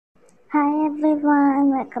Hi everyone,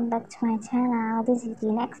 welcome back to my channel. This is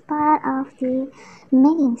the next part of the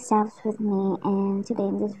making steps with me, and today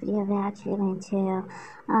in this video we're actually going to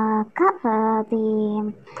cover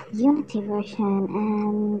the Unity version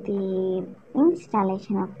and the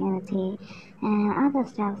installation of Unity and other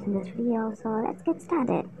steps in this video. So let's get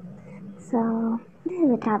started. So this is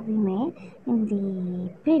the tab we made in the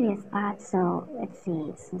previous part. So let's see,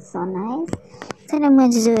 it's so nice. So what I'm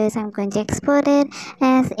going to do is I'm going to export it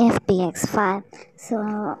as FBX file. So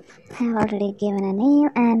I have already given a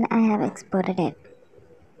name and I have exported it.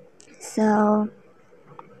 So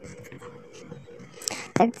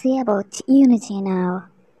let's see about Unity now.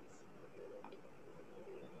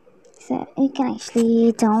 So you can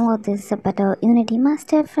actually download this Zepeto Unity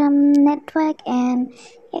Master from network and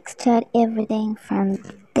extract everything from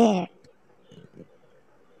there.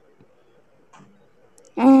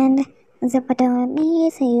 And Zepeto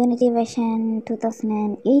is a Unity version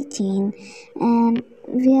 2018, and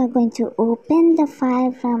we are going to open the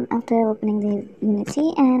file from after opening the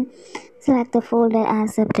Unity and select the folder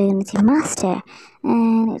as Zepeto Unity Master,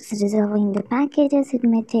 and it's resolving the packages. It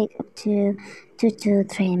may take up to 2 to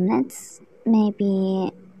 3 minutes,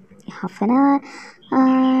 maybe half an hour,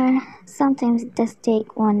 or sometimes it just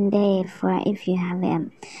take 1 day for if you have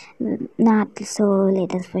a not so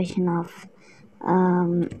latest version of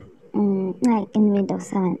um, like in Windows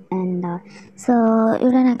 7 and so you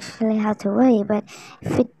don't actually have to worry. But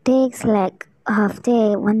if it takes like half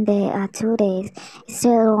day, 1 day or 2 days, it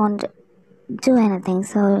still won't do anything.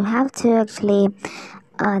 So you have to actually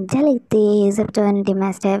delete the Zepeto Unity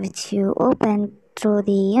Master which you opened through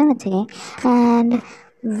the Unity and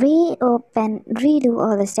redo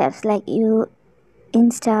all the steps, like you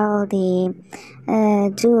install the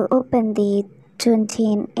to open the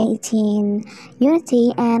 2018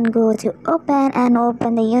 Unity and go to open and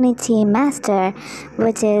open the Unity Master,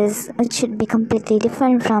 which should be completely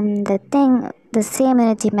different from the same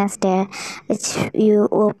Unity Master which you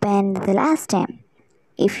opened the last time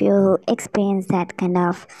if you experience that kind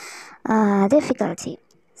of difficulty.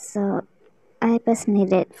 So I personally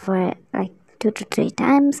did for like 2 to 3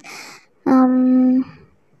 times. um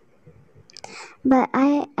but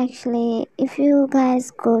I actually, if you guys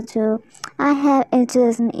go to, I have a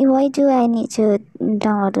 2000, why do I need to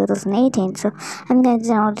download 2018? So I'm going to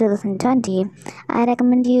download 2020. I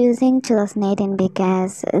recommend using 2018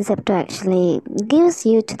 because Zepeto actually gives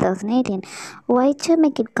you 2018. Why to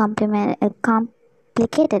make it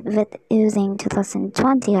complicated with using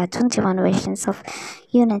 2020 or 21 versions of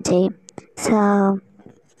Unity? So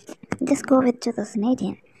just go with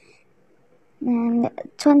 2018. And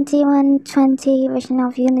 2120 version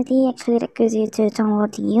of Unity actually requires you to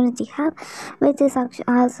download the Unity Hub, which is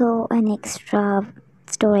also an extra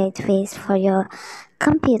storage space for your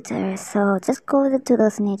computer. So just go with the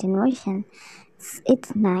 2018 version.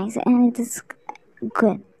 It's nice and it is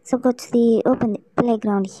good. So go to the open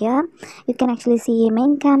playground here. You can actually see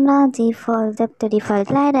main camera, default depth,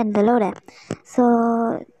 default light, and the loader.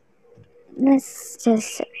 So let's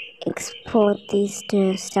just export these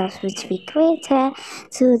two stuff which we created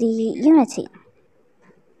to the Unity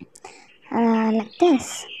like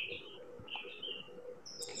this.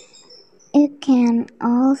 You can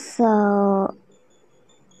also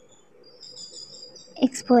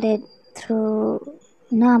export it through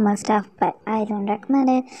normal stuff, but I don't recommend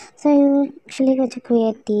it. So you actually go to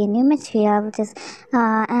create the new material, which is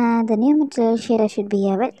and the new material shader should be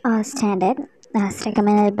a width or standard as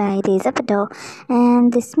recommended by the Zepeto,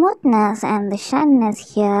 and the smoothness and the shininess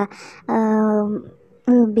here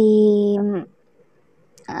will be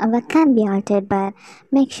what can be altered, but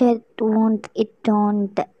make sure it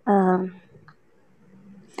don't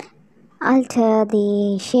alter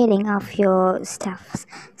the shading of your stuffs.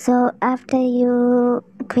 So after you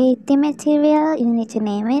create the material, you need to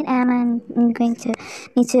name it, and I'm going to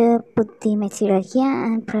need to put the material here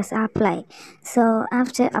and press apply. So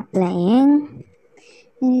after applying,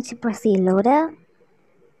 you need to press the loader.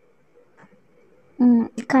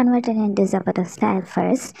 Convert it into Zepeto style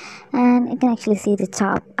first, and you can actually see the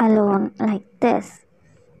top alone like this.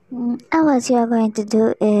 And what you are going to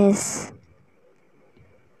do is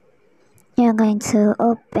you're going to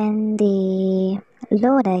open the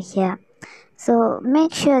loader here. So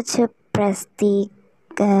make sure to press the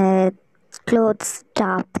clothes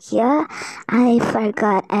top here. I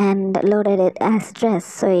forgot and loaded it as dress,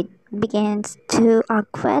 so it begins to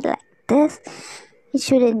awkward like this. It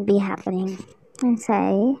shouldn't be happening. I'm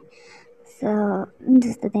sorry. So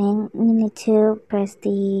this is the thing. You need to press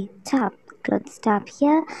the top clothes top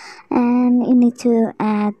here, and you need to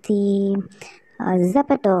add the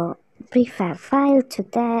Zepeto prefab file to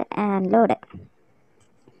that and load it.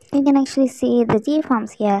 You can actually see the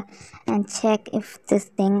deforms here and check if this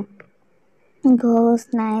thing goes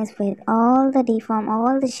nice with all the deform,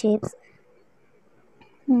 all the shapes.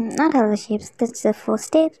 Not all the shapes, that's the four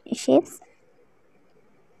state shapes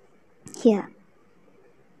here.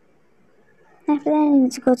 After that, you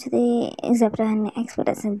need to go to the Zepeto and export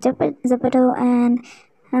as a Zepeto and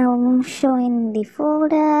show in the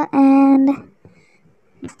folder, and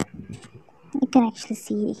you can actually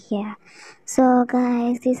see it here. So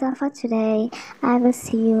guys, this is all for today. I will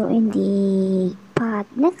see you in the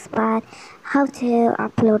next part, how to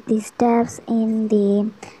upload these steps in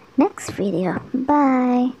the next video.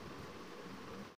 Bye.